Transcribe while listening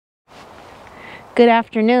Good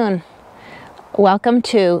afternoon. Welcome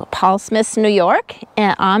to Paul Smith's New York.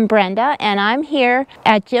 And I'm Brenda, and I'm here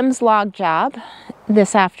at Jim's log job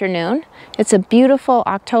this afternoon. It's a beautiful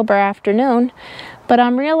October afternoon, but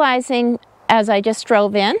I'm realizing as I just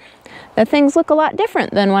drove in that things look a lot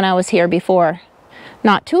different than when I was here before,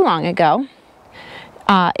 not too long ago.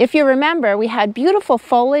 If you remember, we had beautiful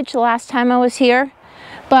foliage the last time I was here,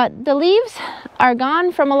 but the leaves are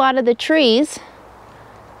gone from a lot of the trees.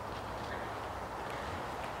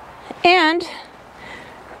 And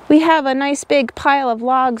we have a nice big pile of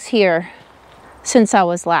logs here since I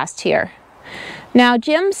was last here. Now,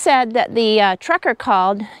 Jim said that the trucker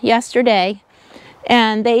called yesterday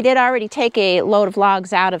and they did already take a load of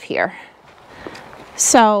logs out of here.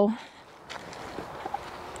 So,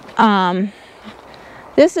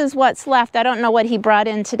 this is what's left. I don't know what he brought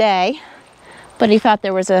in today, but he thought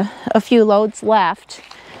there was a few loads left.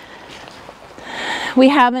 We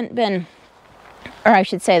haven't been, or I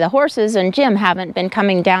should say the horses and Jim haven't been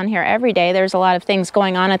coming down here every day. There's a lot of things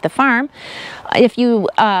going on at the farm. If you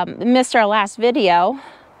missed our last video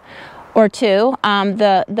or two,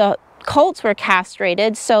 the colts were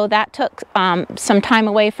castrated, so that took some time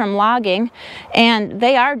away from logging, and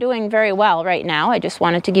they are doing very well right now. I just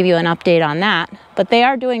wanted to give you an update on that, but they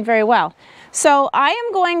are doing very well. So I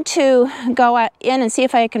am going to go in and see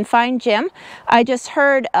if I can find Jim. I just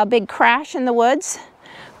heard a big crash in the woods.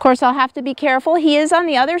 Of course, I'll have to be careful. He is on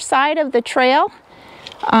the other side of the trail.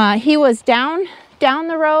 He was down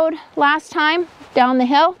the road last time, down the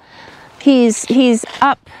hill. He's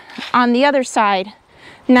up on the other side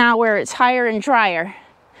now where it's higher and drier.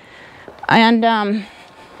 And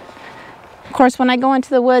of course, when I go into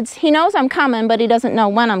the woods, he knows I'm coming, but he doesn't know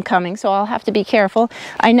when I'm coming, so I'll have to be careful.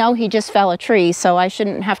 I know he just fell a tree, so I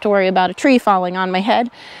shouldn't have to worry about a tree falling on my head.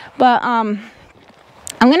 But I'm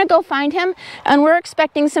gonna go find him, and we're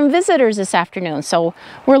expecting some visitors this afternoon, so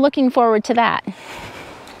we're looking forward to that.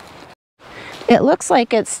 It looks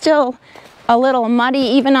like it's still a little muddy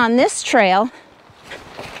even on this trail,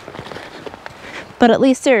 but at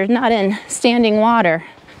least they're not in standing water.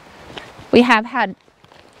 We have had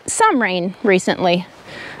some rain recently,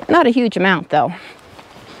 not a huge amount though.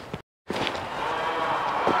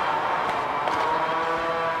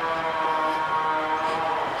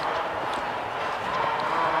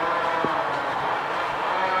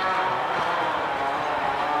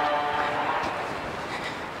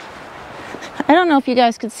 I don't know if you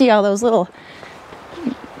guys could see all those little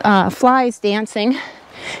flies dancing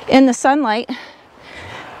in the sunlight,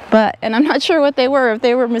 and I'm not sure what they were, if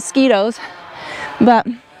they were mosquitoes, but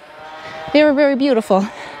they were very beautiful.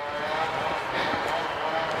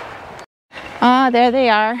 Ah, there they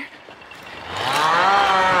are.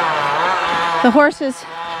 The horses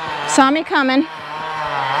saw me coming.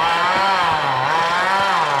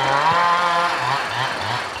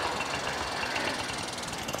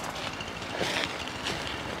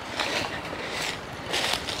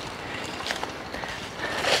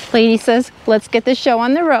 Lady says, let's get this show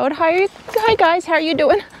on the road. Hi guys, how are you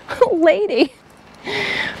doing? Lady,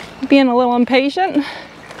 being a little impatient.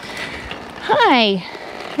 Hi,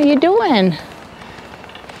 how you doing?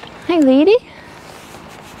 Hi, lady.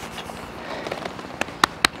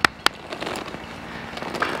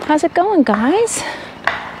 How's it going, guys?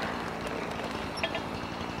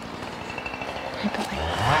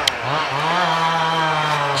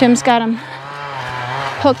 Jim's got him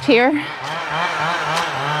hooked here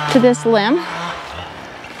to this limb.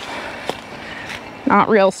 Not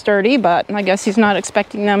real sturdy, but I guess he's not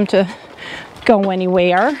expecting them to go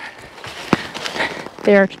anywhere.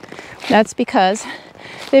 That's because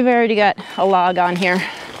they've already got a log on here.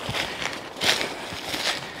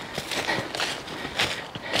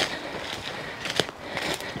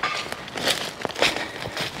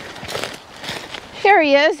 Here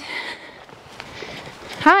he is.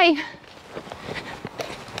 Hi.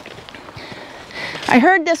 I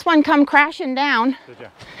heard this one come crashing down. Did you?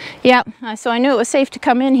 Yep, so I knew it was safe to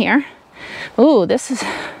come in here. Ooh, this is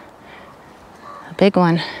a big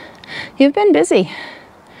one. You've been busy.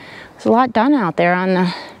 There's a lot done out there on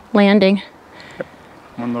the landing. Yep,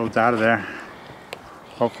 one load's out of there.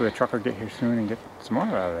 Hopefully the truck will get here soon and get some more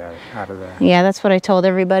out of there. Yeah, that's what I told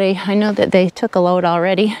everybody. I know that they took a load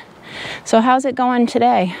already. So how's it going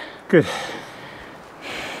today? Good.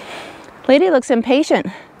 Lady looks impatient.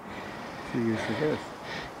 She usually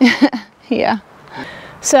is. Yeah.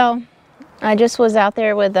 So I just was out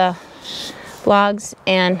there with the logs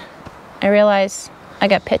and I realized I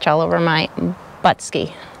got pitch all over my butt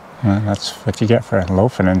ski. Well, that's what you get for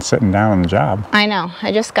loafing and sitting down on the job. I know.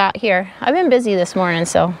 I just got here. I've been busy this morning,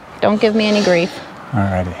 so don't give me any grief.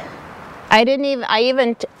 Alrighty. I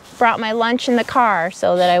even brought my lunch in the car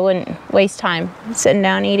so that I wouldn't waste time sitting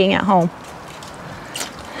down eating at home.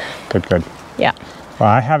 Good, good. Yeah. Well,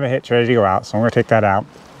 I have a hitch ready to go out, so I'm going to take that out.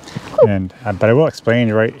 And but I will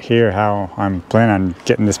explain right here how I'm planning on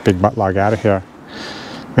getting this big butt log out of here.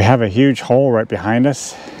 We have a huge hole right behind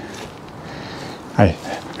us. I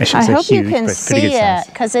hope you can see it,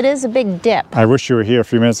 because it is a big dip. I wish you were here a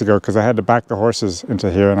few minutes ago, because I had to back the horses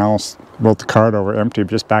into here, and I almost rolled the cart over empty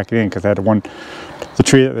just backing in, because I had the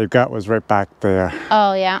tree that they've got was right back there.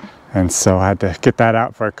 Oh, yeah. And so I had to get that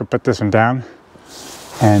out before I could put this one down.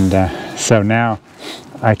 And so now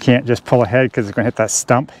I can't just pull ahead because it's going to hit that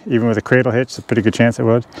stump. Even with a cradle hitch, it's a pretty good chance it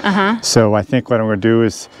would. So I think what I'm going to do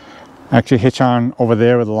is actually hitch on over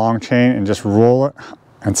there with a long chain and just roll it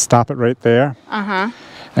and stop it right there.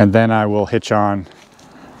 And then I will hitch on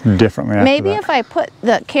differently after Maybe that. if I put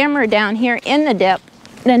the camera down here in the dip,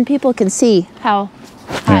 then people can see how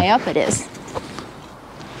high up it is.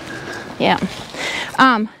 Yeah.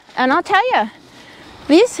 And I'll tell you,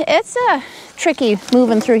 it's tricky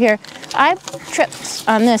moving through here. I've tripped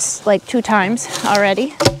on this like 2 times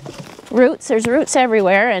already. Roots, there's roots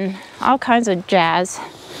everywhere and all kinds of jazz.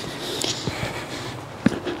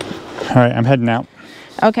 All right, I'm heading out.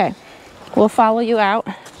 Okay, we'll follow you out.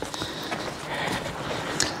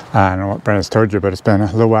 I don't know what Brenda's told you, but it's been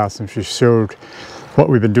a little while since she showed what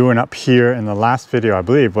we've been doing up here. In the last video, I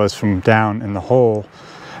believe, was from down in the hole,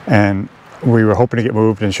 and we were hoping to get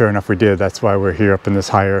moved, and sure enough we did. That's why we're here up in this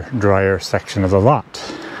higher, drier section of the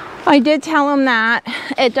lot. I did tell him that.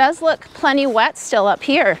 It does look plenty wet still up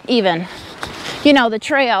here, even. You know, the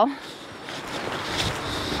trail.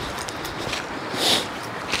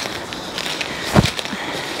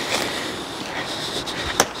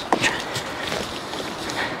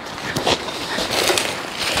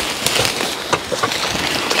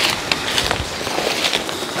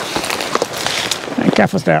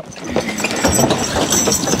 Careful step.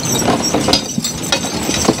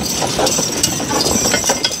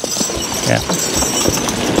 Yeah.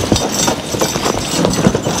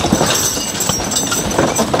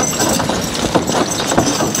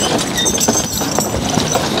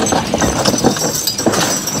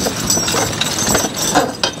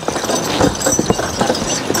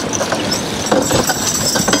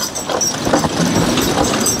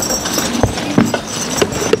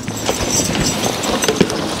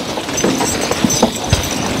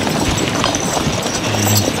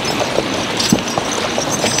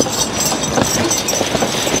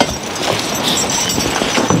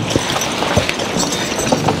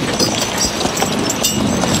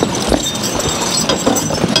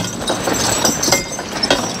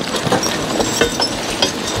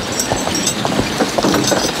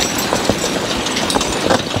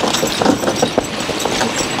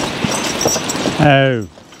 Oh.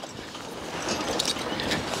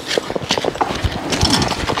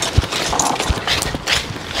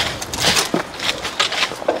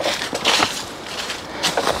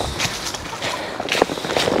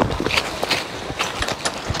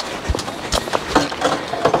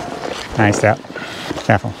 Nice step.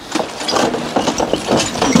 Careful.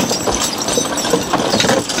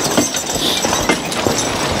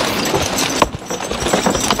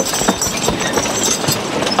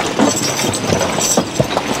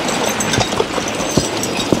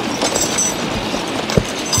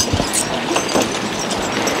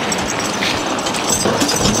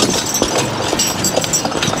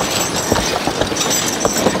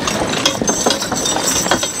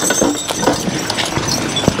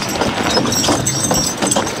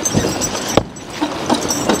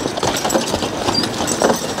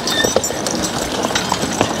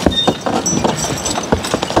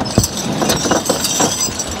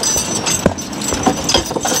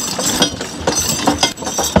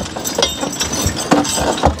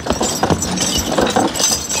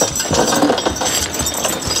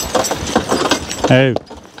 Oh.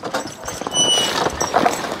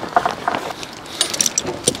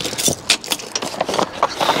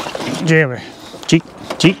 Jerry. Cheek,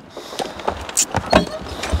 cheek.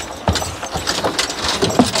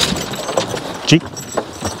 Cheek.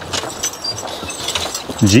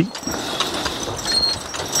 Cheek.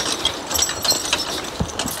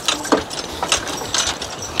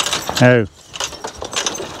 Oh.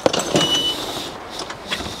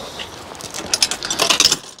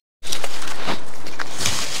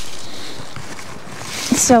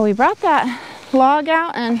 So we brought that log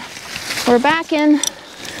out and we're back in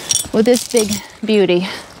with this big beauty.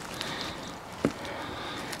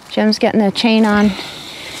 Jim's getting the chain on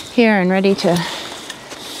here and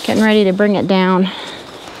getting ready to bring it down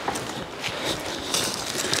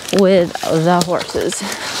with the horses.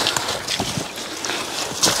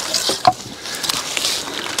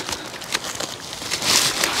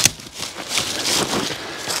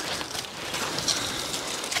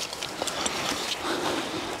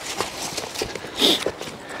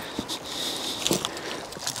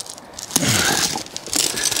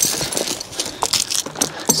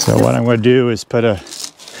 So what I'm going to do is put a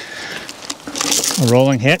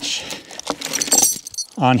rolling hitch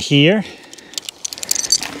on here.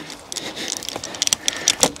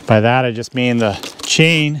 By that I just mean the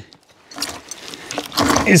chain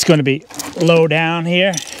is going to be low down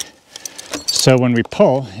here. So when we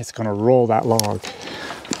pull, it's going to roll that log.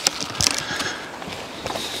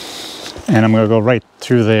 And I'm going to go right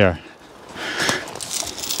through there.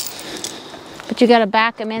 But you got to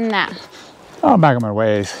back them in that. I'll back them my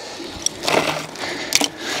ways.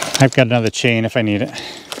 I've got another chain if I need it.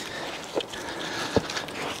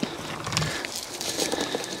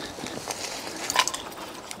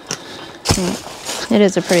 It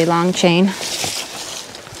is a pretty long chain.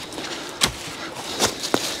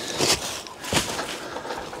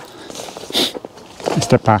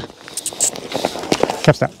 Step back.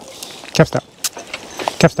 Cap step. Cap step.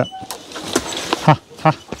 Cap step. Ha,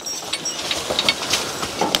 ha.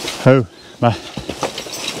 Ho, bye.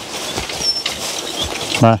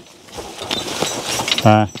 Bye.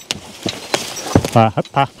 Bye. Bye. Ha,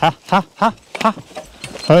 ha, ha, ha, ha, ha.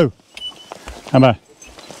 Ho. Bye.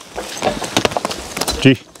 G.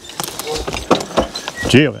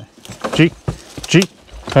 G over there. G. G.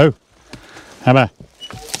 Ho. Bye.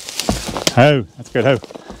 Ho. That's good. Ho.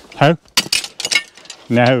 Ho.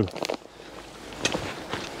 No.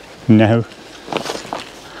 No.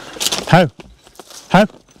 Ho. Ho.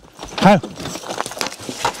 Ho.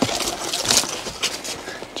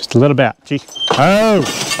 Just a little bit. G. Ho.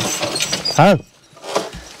 Ho. A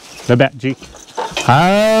little bit. G.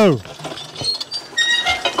 Ho.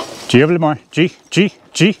 G a little more. G. G.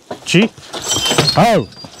 G. G. Ho.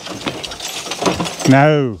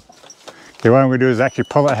 No. Okay, what I'm going to do is actually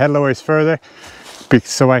pull it headways further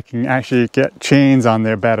so I can actually get chains on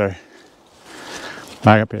there better.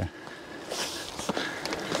 Back up here.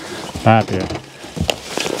 Back up here.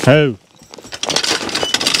 Ho.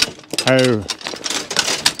 Ho.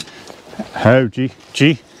 Ho. G.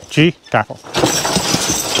 G. G. Tackle.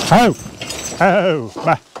 Ho. Ho.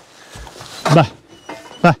 Bye. Bye.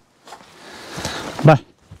 Bye. Bye.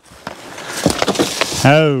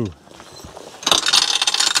 Ho.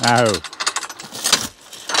 No.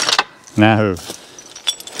 No.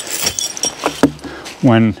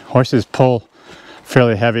 When horses pull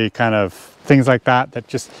fairly heavy kind of things like that, that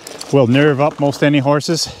just will nerve up most any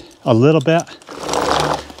horses a little bit.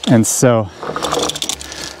 And so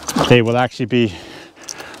they will actually be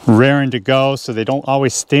raring to go, so they don't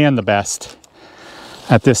always stand the best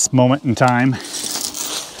at this moment in time.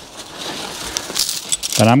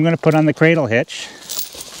 But I'm going to put on the cradle hitch.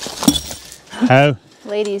 Oh.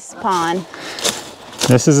 Ladies' pond.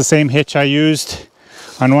 This is the same hitch I used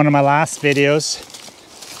on one of my last videos.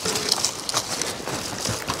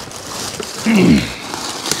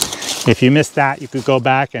 If you missed that, you could go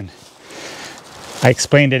back and I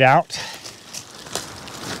explained it out.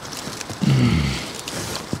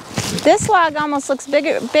 This log almost looks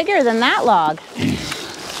bigger than that log.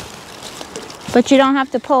 But you don't have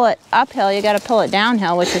to pull it uphill, you got to pull it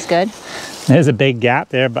downhill, which is good. There's a big gap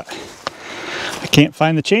there, but I can't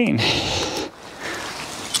find the chain.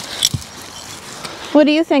 What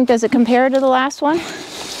do you think? Does it compare to the last one?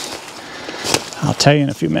 I'll tell you in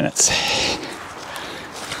a few minutes.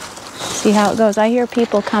 See how it goes. I hear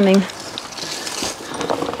people coming.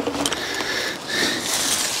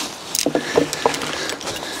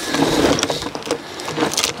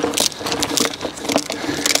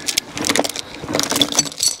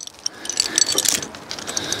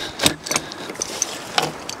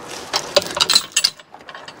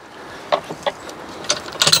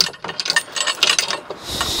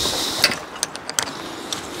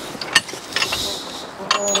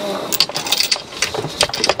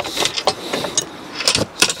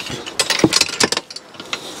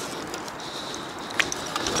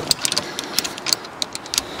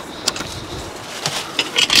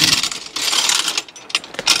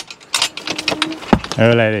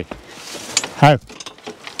 Oh, lady. Ho.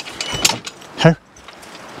 Ho.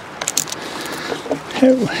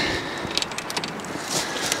 Ho.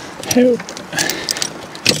 Ho.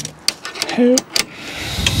 Ho.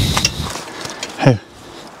 Ho.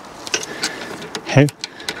 Ho.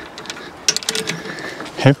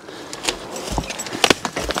 Ho.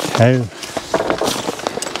 Ho.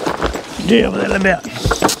 Deal with it a bit.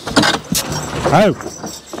 Ho.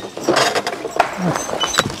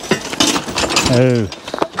 Oh.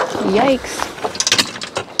 Yikes.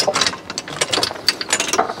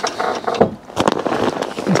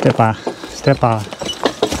 Step by, step by.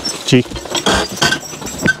 G.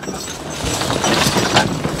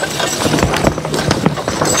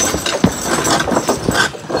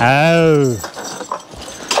 Oh.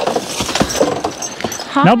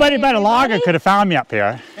 Hi, Nobody but a logger everybody. could have found me up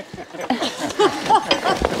here.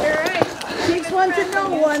 Takes one to know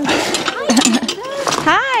one.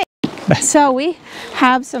 Hi. So we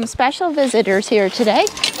have some special visitors here today.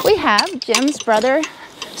 We have Jim's brother,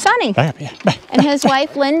 Sonny, Back up here. Back. and his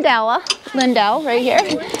wife, Lindell, right here,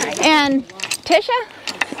 and Tisha,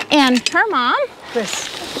 and her mom,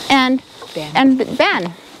 Chris. and Ben. and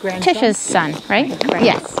Ben, Grandson? Tisha's son, right?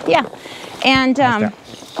 Yes, yeah. And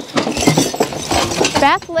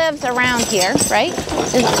Beth lives around here, right?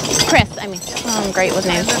 Chris, I mean, I'm great with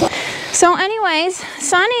names. So anyways,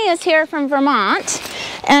 Sonny is here from Vermont,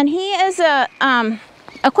 and he is a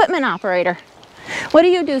equipment operator. What do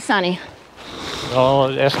you do, Sonny?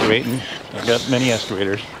 Oh, excavating. I've got many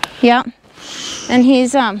excavators. Yeah. And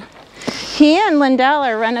he's he and Lindell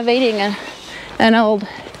are renovating an old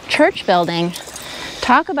church building.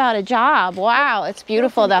 Talk about a job. Wow, it's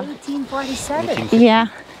beautiful though. 1847. Yeah.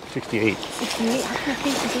 68. 68. How can I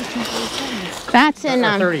think it's 1847? That's in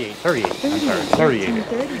 38. I'm sorry.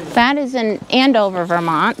 38. that is in Andover,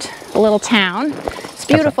 Vermont, a little town. It's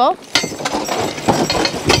beautiful.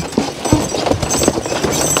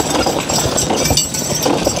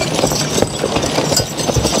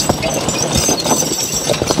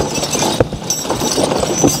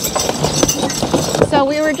 So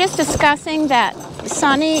we were just discussing that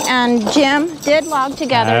Sonny and Jim did log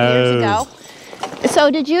together years ago. So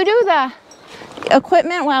did you do the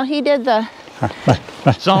equipment while he did the?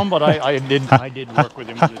 Some, but I did work with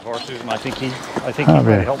him with his horses, and I think he might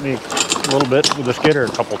have helped me a little bit with the skidder a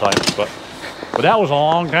couple times, but that was a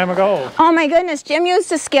long time ago. Oh my goodness, Jim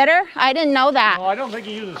used a skidder? I didn't know that. No, I don't think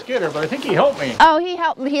he used a skidder, but I think he helped me. Oh, he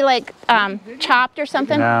helped. He like chopped or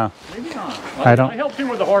something. No. Maybe not. I don't- I helped him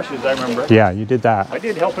with the horses, I remember. Yeah, you did that. I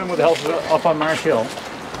did help him with the horses up on Marsh Hill.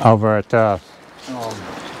 Over at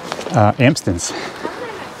Amston's.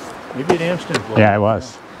 Maybe at Amston. Yeah, it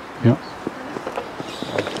was. Yep.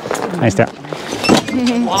 Nice job.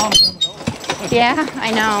 Yeah,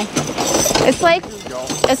 I know. It's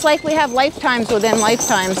like we have lifetimes within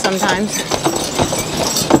lifetimes sometimes.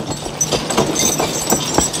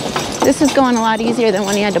 This is going a lot easier than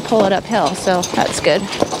when you had to pull it uphill, so that's good.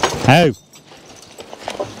 Oh.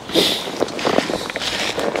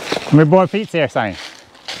 My boy Pete's here, Sonny.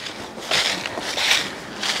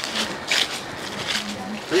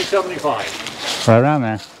 375. Right around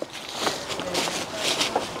there.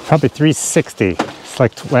 Probably 360. It's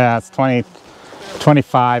like, well, it's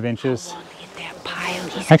 25 inches. That pile.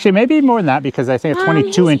 He's Actually, maybe more than that because I think at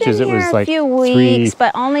 22 He's inches been it was here like a few weeks, 3.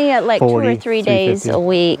 but only at like 2 or 40, 3 days 350. a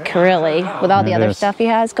week, really, with all the It other is. stuff he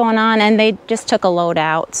has going on. And they just took a load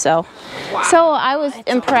out, so I was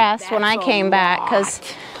impressed when I came back because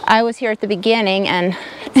I was here at the beginning, and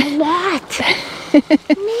a lot.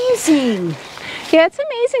 Amazing. yeah, it's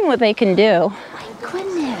amazing what they can do. My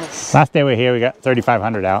goodness. Last day we were here, we got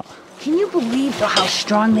 3,500 out. Can you believe how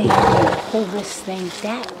strong they are to pull this thing?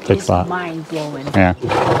 That Takes is a lot. mind blowing. Yeah.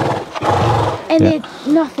 And Yeah. it's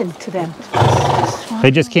nothing to them. They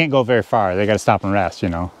just can't go very far. They got to stop and rest, you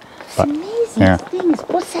know. It's But amazing yeah. things.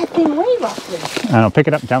 What's that thing weigh roughly? I don't know, pick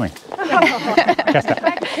it up and tell me. Guess that.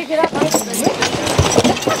 I can pick it up.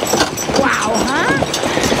 Wow, huh?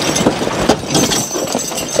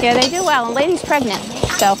 Yeah, they do well, and Lady's pregnant,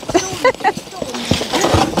 so.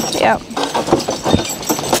 Yep.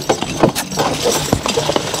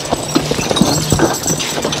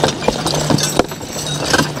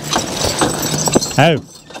 Oh,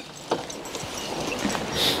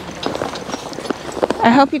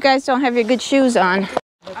 I hope you guys don't have your good shoes on.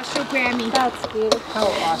 I'll show Grammy. That's beautiful. How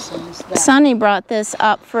awesome is that? Sonny brought this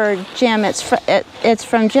up for Jim. It's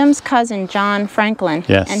from Jim's cousin, John Franklin.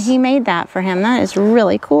 Yes. And he made that for him. That is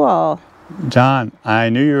really cool. John, I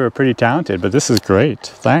knew you were pretty talented, but this is great.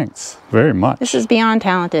 Thanks very much. This is beyond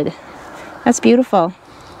talented. That's beautiful.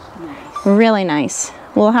 Nice. Really nice.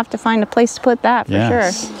 We'll have to find a place to put that for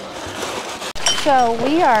Yes. sure. So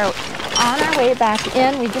we are on our way back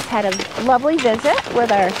in. We just had a lovely visit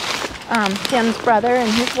with our Jim's brother and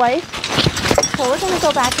his wife. So we're going to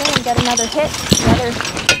go back in and get another hit, another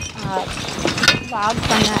log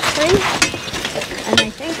from that tree. And I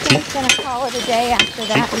think Jim's going to call it a day after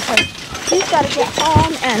that because he's got to get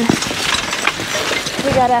home and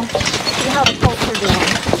we got to see how the colts are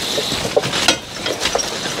doing.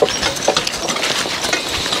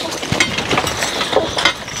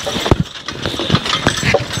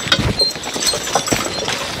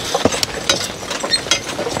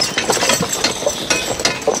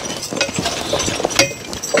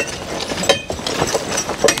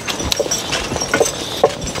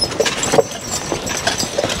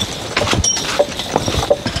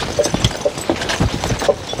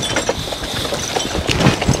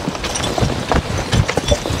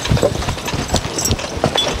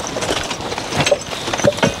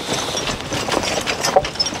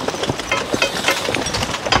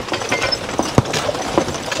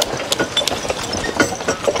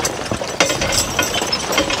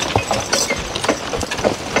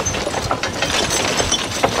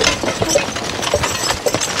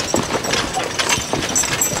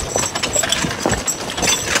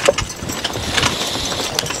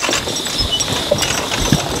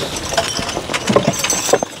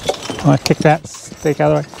 Want to kick that stake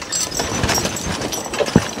out of the way?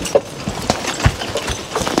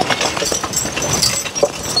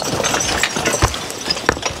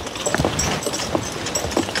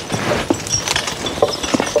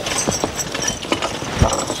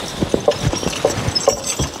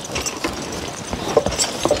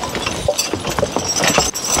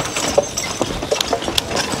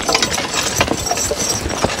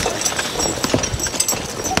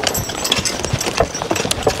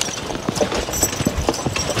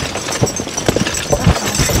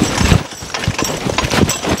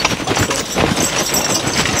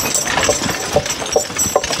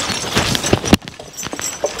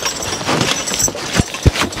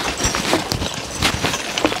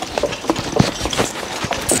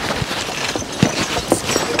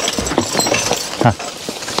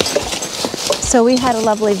 So we had a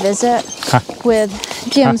lovely visit with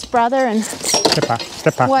Jim's brother and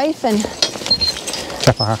wife and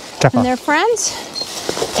their friends.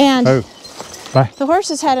 And the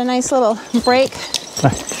horses had a nice little break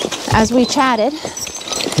as we chatted.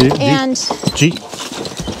 And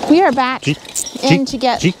we are back in to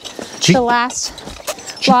get the last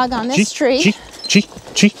log on this tree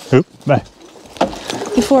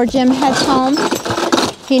before Jim heads home.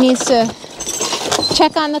 He needs to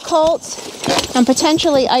check on the colts and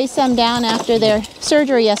potentially ice them down after their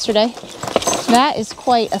surgery yesterday. That is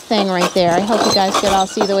quite a thing right there. I hope you guys could all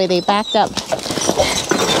see the way they backed up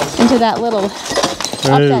into that little, up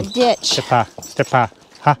that ditch.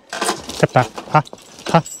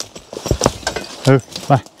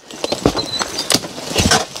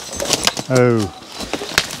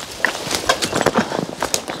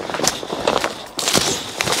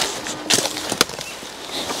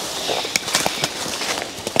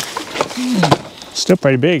 Still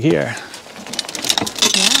pretty big here.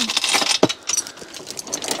 Yeah.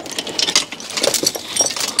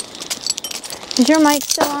 Is your mic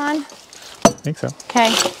still on? I think so.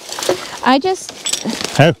 Okay. I just...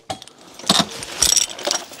 Oh.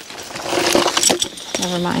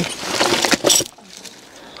 Never mind.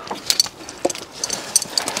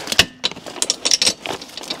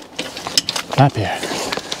 Up here.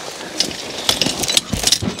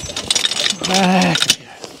 Back here.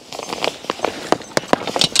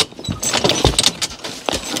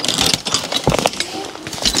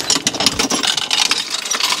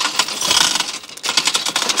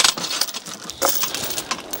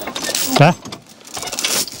 Huh?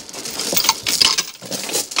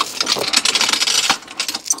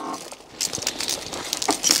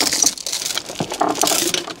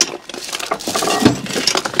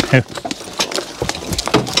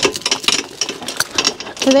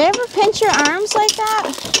 Do they ever pinch your arms like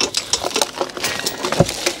that?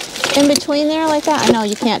 In between there like that? I know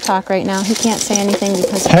you can't talk right now. He can't say anything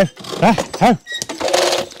because he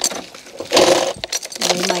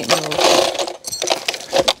might move.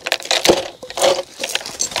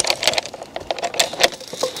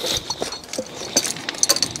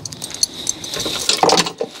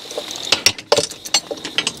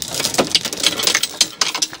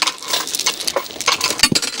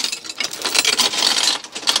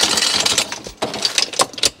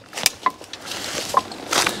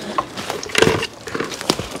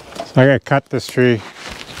 I gotta cut this tree.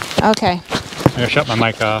 Okay. I gotta shut my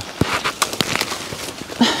mic off.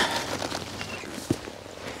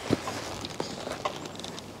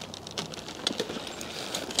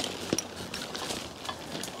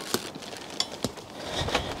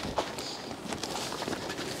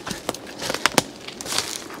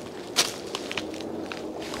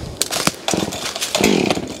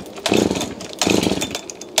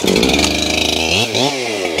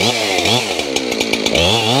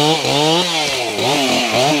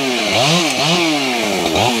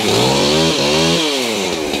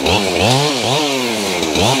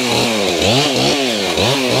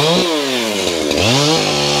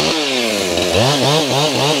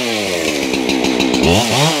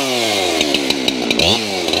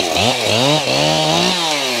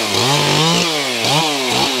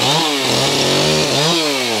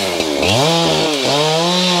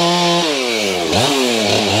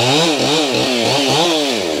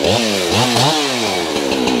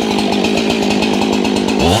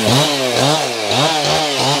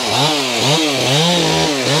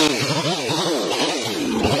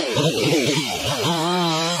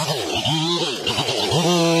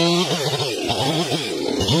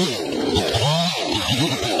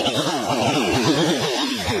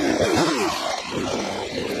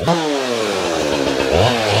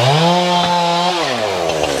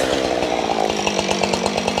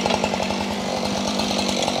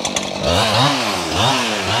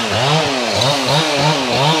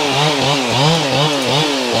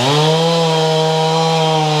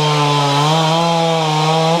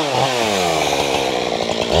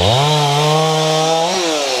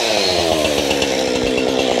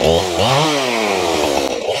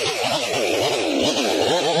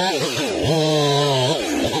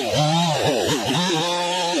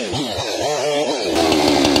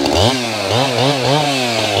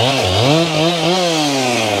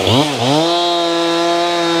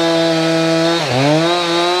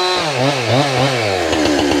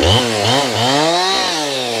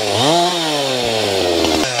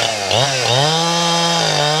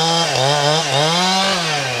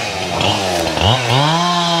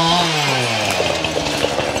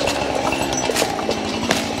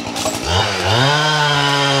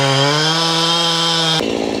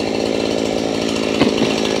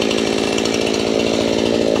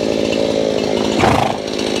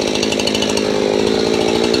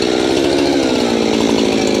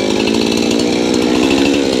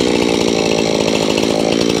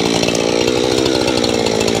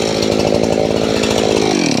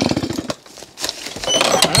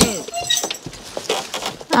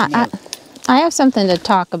 I have something to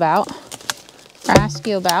talk about, or ask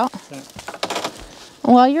you about.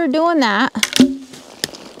 While you're doing that,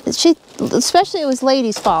 especially it was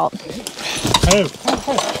Lady's fault.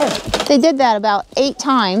 They did that about 8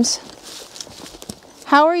 times.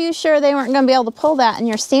 How are you sure they weren't going to be able to pull that and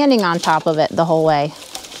you're standing on top of it the whole way?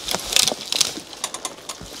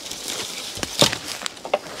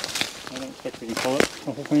 I don't expect we can pull it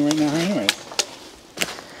the whole thing right now anyway.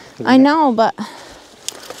 I know, but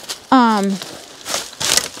I've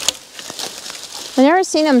never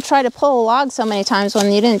seen him try to pull a log so many times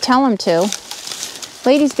when you didn't tell him to.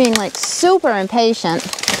 Lady's being like super impatient.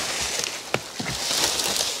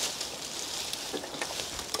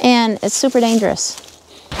 And it's super dangerous.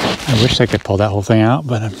 I wish they could pull that whole thing out,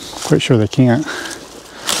 but I'm quite sure they can't.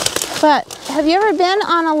 But have you ever been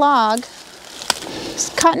on a log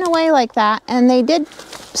cutting away like that and they did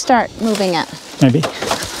start moving it? Maybe.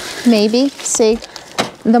 Maybe. See,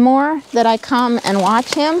 the more that I come and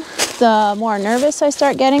watch him, the more nervous I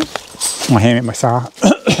start getting. I'm gonna hand it my saw.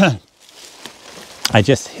 I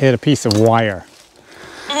just hit a piece of wire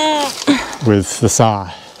with the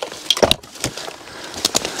saw.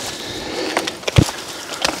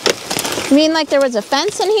 You mean like there was a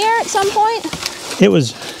fence in here at some point? It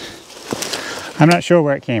was, I'm not sure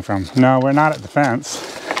where it came from. No, we're not at the fence.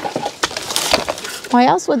 Why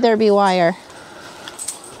else would there be wire?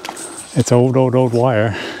 It's old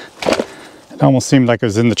wire. It almost seemed like it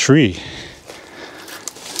was in the tree.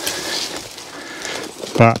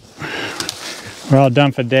 But we're all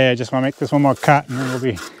done for the day. I just want to make this one more cut and then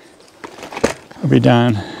we'll be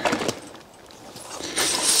done.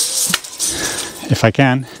 If I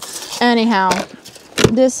can. Anyhow,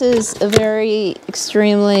 this is a very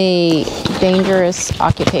extremely dangerous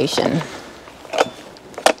occupation.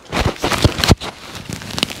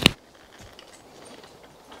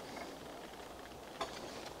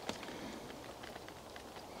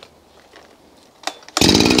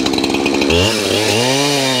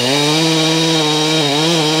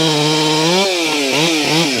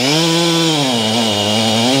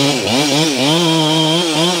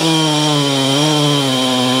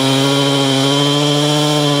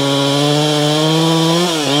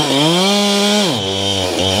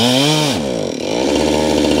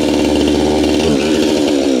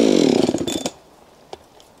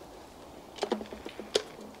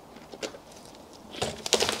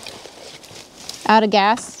 Out of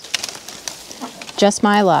gas? Just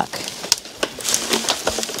my luck.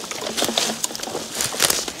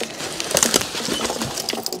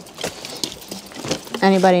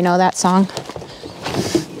 Anybody know that song?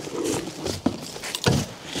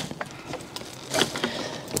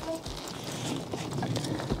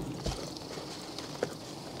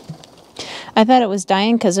 I thought it was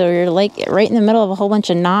dying because we were like right in the middle of a whole bunch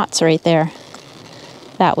of knots right there.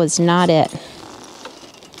 That was not it.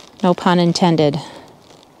 No pun intended.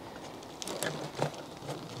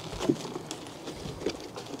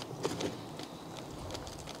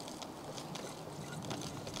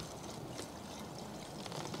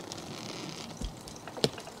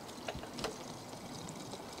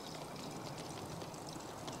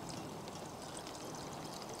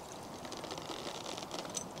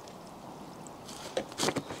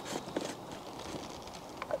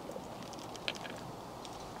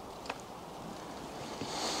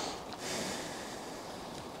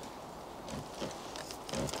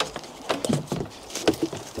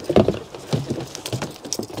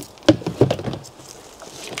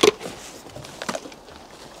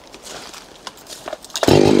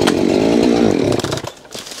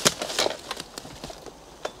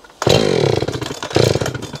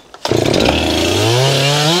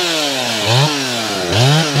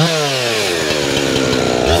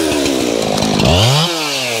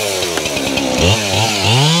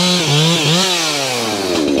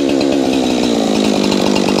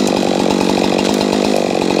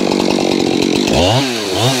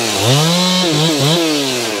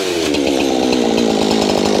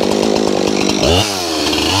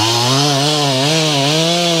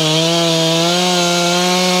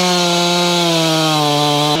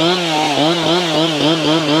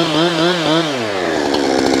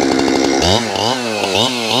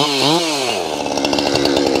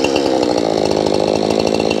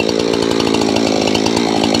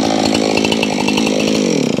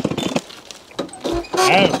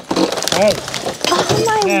 Oh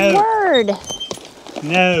my word!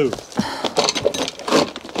 No.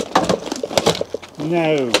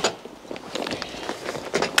 No.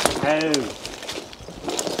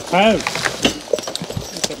 Oh.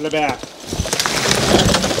 S'il te plaît.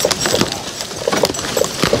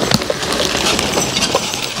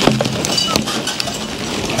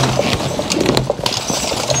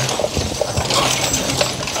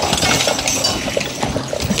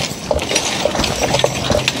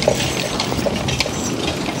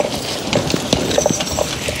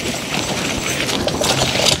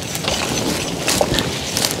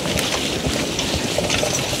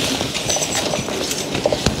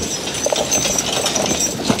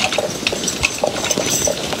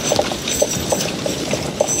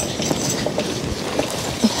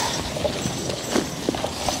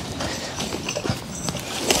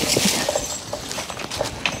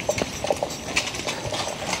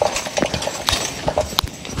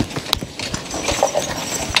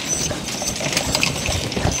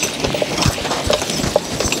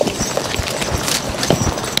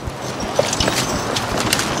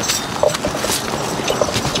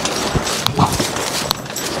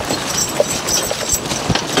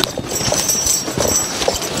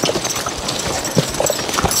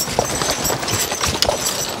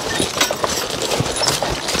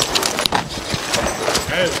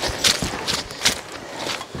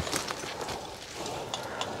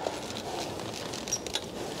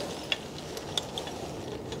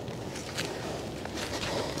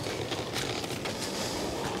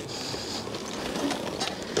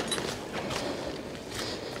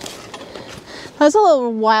 was a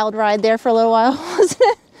little wild ride there for a little while, wasn't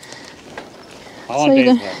it? All on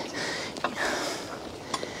days left.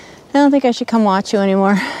 I don't think I should come watch you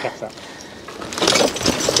anymore. Check that.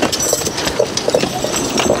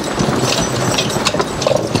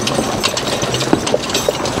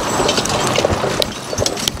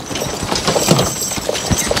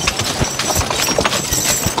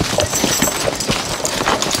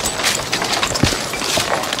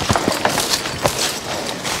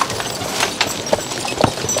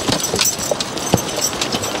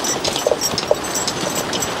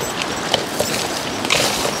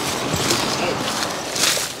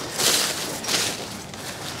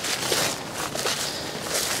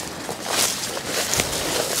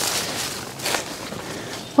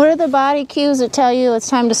 What are the body cues that tell you it's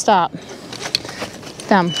time to stop?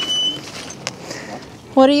 Them.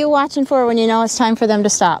 What are you watching for when you know it's time for them to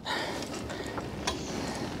stop?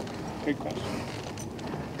 Good question.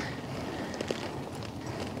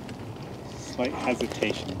 Slight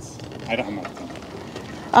hesitations. I don't know.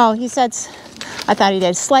 Oh, he said, I thought he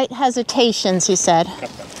did. Slight hesitations, he said.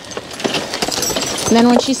 And then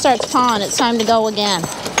when she starts pawing, it's time to go again.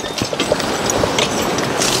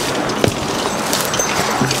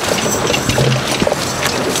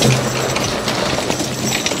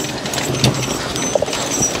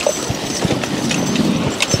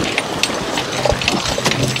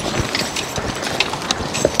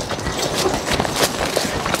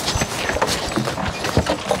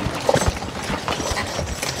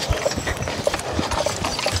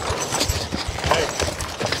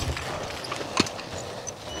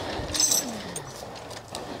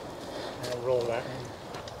 Roll that.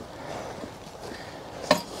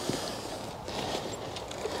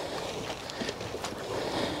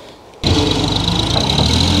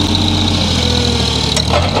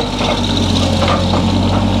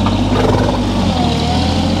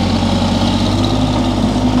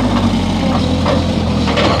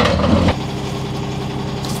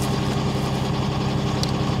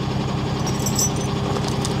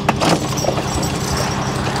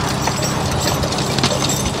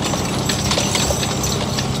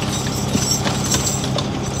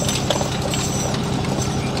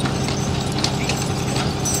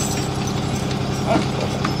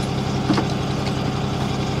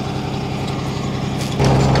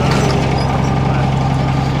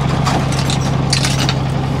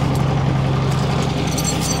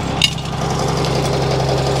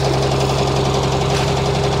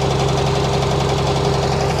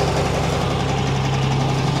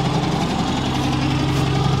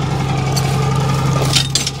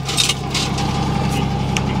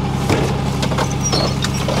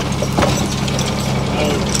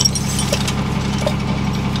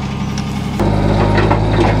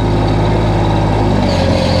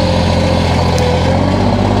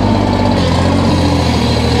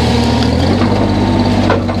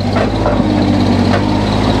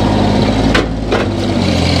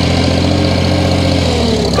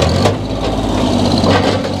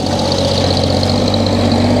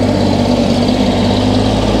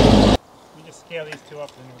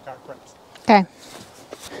 Okay.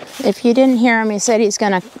 If you didn't hear him, he said he's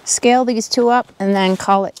going to scale these two up and then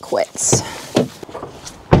call it quits.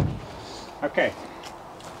 Okay.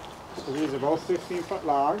 So these are both 16-foot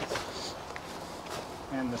logs.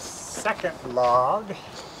 And the second log in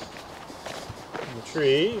the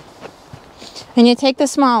tree. And you take the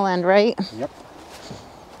small end, right? Yep.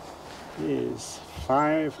 Is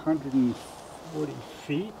 540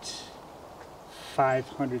 feet.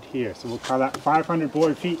 500 here. So we'll call that 500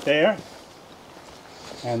 board feet there.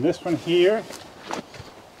 And this one here,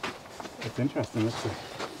 it's interesting.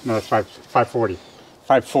 No, it's 540.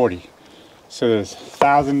 540. So there's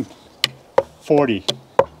 1,040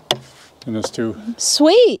 in those two.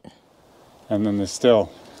 Sweet. And then there's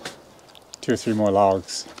still 2 or 3 more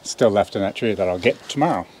logs still left in that tree that I'll get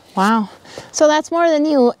tomorrow. Wow. So that's more than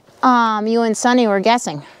you and Sonny were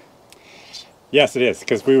guessing. Yes, it is,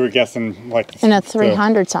 because we were guessing like in a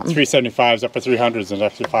 300 something. 375s, upper 300s, and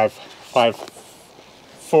actually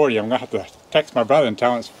 540. I'm gonna have to text my brother and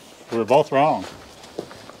tell him we were both wrong.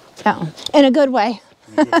 Yeah, in a good way.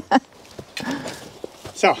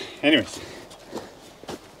 So, anyways,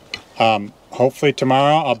 hopefully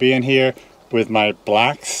tomorrow I'll be in here with my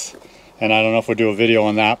blacks, and I don't know if we'll do a video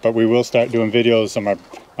on that, but we will start doing videos on my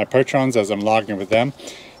Percherons as I'm logging with them.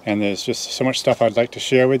 And there's just so much stuff I'd like to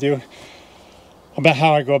share with you about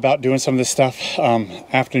how I go about doing some of this stuff.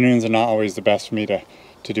 Afternoons are not always the best for me to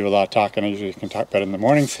do a lot of talking. I usually can talk better in the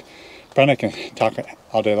mornings. Brenda can talk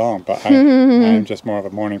all day long, but I'm just more of a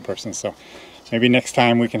morning person. So maybe next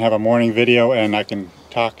time we can have a morning video and I can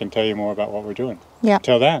talk and tell you more about what we're doing. Yeah.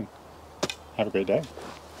 Till then, Have a great day.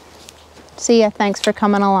 See ya. Thanks for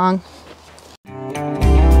coming along.